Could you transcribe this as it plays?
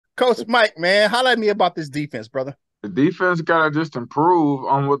Coach Mike, man, holla at me about this defense, brother. The defense got to just improve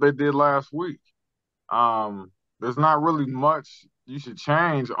on what they did last week. There's not really much you should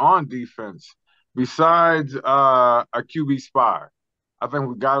change on defense besides a QB spy. I think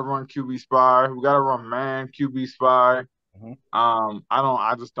we got to run QB spy. We got to run man QB spy. Mhm.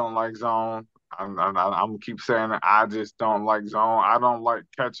 I just don't like zone. I'm gonna keep saying that. I just don't like zone. I don't like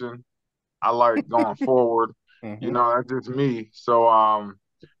catching. I like going forward. Mhm. That's just me. So,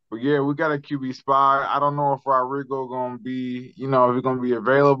 but yeah, we got a QB spy. I don't know if Rodrigo gonna be, if he's gonna be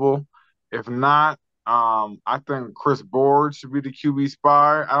available. If not, I think Chris Board should be the QB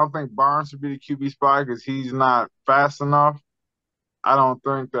spy. I don't think Barnes should be the QB spy because he's not fast enough. I don't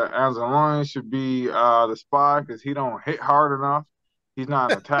think that Anzalone should be the spy because he don't hit hard enough. He's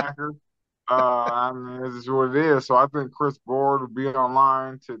not an attacker. I mean, this is what it is. So I think Chris Board would be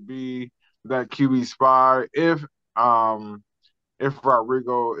online to be that QB spy if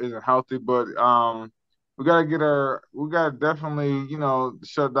Rodrigo isn't healthy. But we gotta definitely,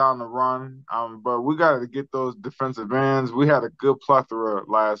 shut down the run. But we gotta get those defensive ends. We had a good plethora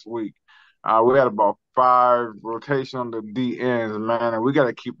last week. We had about 5 rotation on the D ends, man, and we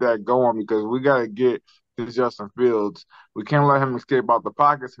gotta keep that going because we gotta get to Justin Fields. We can't let him escape out the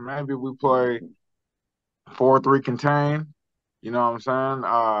pockets. Maybe we play 4-3 contain. You know what I'm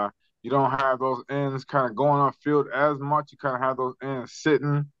saying? You don't have those ends kind of going upfield as much. You kind of have those ends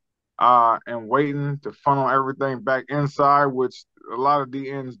sitting and waiting to funnel everything back inside, which a lot of D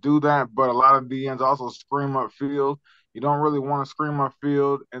ends do that, but a lot of D ends also scream upfield. You don't really want to scream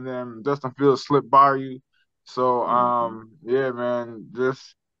upfield and then Justin Fields slip by you. So yeah, man,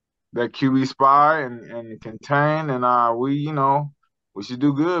 just that QB spy and contain and we should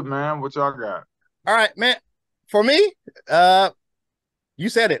do good, man. What y'all got? All right, man. For me, you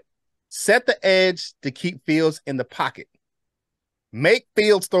said it. Set the edge to keep Fields in the pocket. Make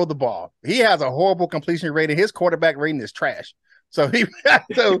Fields throw the ball. He has a horrible completion rating. His quarterback rating is trash. So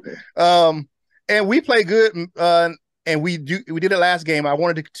and we play good. And we did it last game. I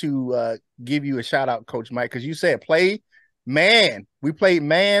wanted to give you a shout out, Coach Mike, because you said play man. We played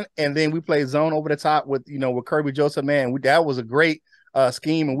man, and then we played zone over the top with Kirby Joseph. Man, that was a great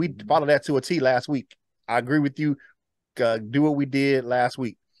scheme, and we followed that to a T last week. I agree with you. Do what we did last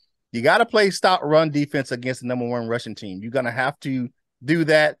week. You got to play stop run defense against the number 1 rushing team. You're going to have to do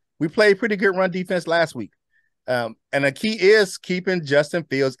that. We played pretty good run defense last week. And the key is keeping Justin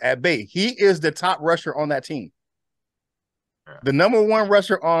Fields at bay. He is the top rusher on that team. The number 1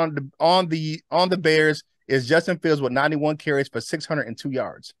 rusher on the Bears is Justin Fields with 91 carries for 602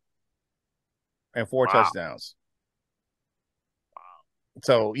 yards and 4 touchdowns.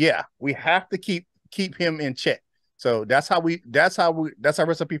 So yeah, we have to keep him in check. So that's our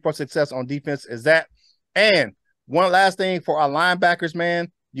recipe for success on defense is that. And one last thing for our linebackers,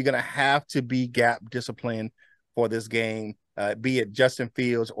 man, you're going to have to be gap disciplined for this game, be it Justin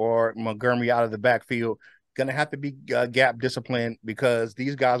Fields or Montgomery out of the backfield. Going to have to be gap disciplined because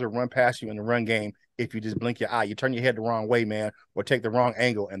these guys will run past you in the run game if you just blink your eye. You turn your head the wrong way, man, or take the wrong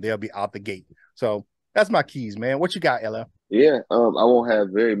angle, and they'll be out the gate. So that's my keys, man. What you got, LL? Yeah, I won't have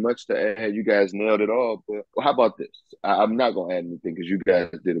very much to add. You guys nailed it all. But how about this? I'm not going to add anything because you guys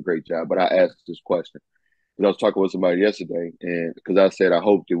did a great job. But I asked this question. I was talking with somebody yesterday, and because I said I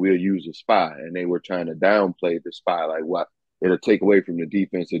hope that we'll use a spy, and they were trying to downplay the spy, like what it'll take away from the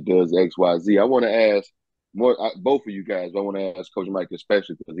defense. It does X, Y, Z. I want to ask both of you guys. I want to ask Coach Mike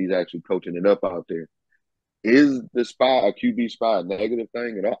especially because he's actually coaching it up out there. Is the spy a QB spy a negative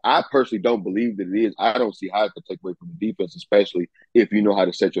thing at all? I personally don't believe that it is. I don't see how it could take away from the defense, especially if you know how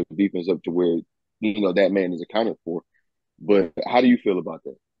to set your defense up to where that man is accounted for. But how do you feel about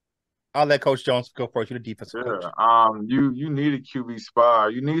that? I'll let Coach Jones go first. You're the defensive coach. You need a QB spy.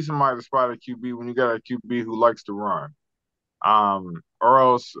 You need somebody to spy the QB when you got a QB who likes to run. Or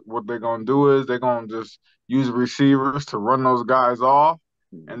else what they're gonna do is they're gonna just use receivers to run those guys off,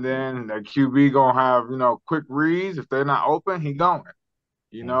 and then the QB gonna have quick reads. If they're not open, he going.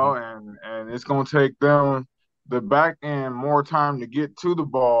 And it's gonna take them the back end more time to get to the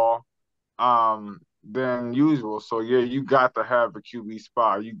ball than usual. So yeah, you got to have a QB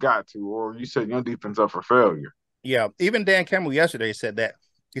spy. You got to, or you set your defense up for failure. Yeah, even Dan Campbell yesterday said that.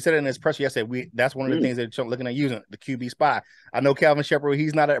 He said it in his presser yesterday. That's one of the things that they're looking at using the QB spy. I know Calvin Shepard,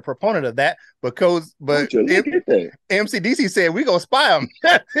 he's not a proponent of that, but MCDC said we gonna spy him.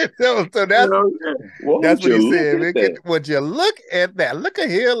 so that's what he said. Would you look at that? Look at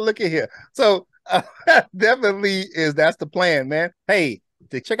here. So definitely that's the plan, man. Hey,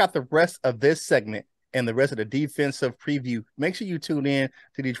 to check out the rest of this segment and the rest of the defensive preview, make sure you tune in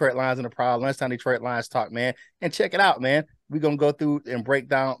to Detroit Lions and the Prowl Lunchtime Detroit Lions Talk, man, and check it out, man. we're going to go through and break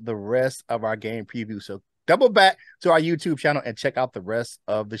down the rest of our game preview. So double back to our YouTube channel and check out the rest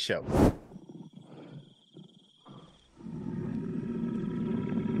of the show.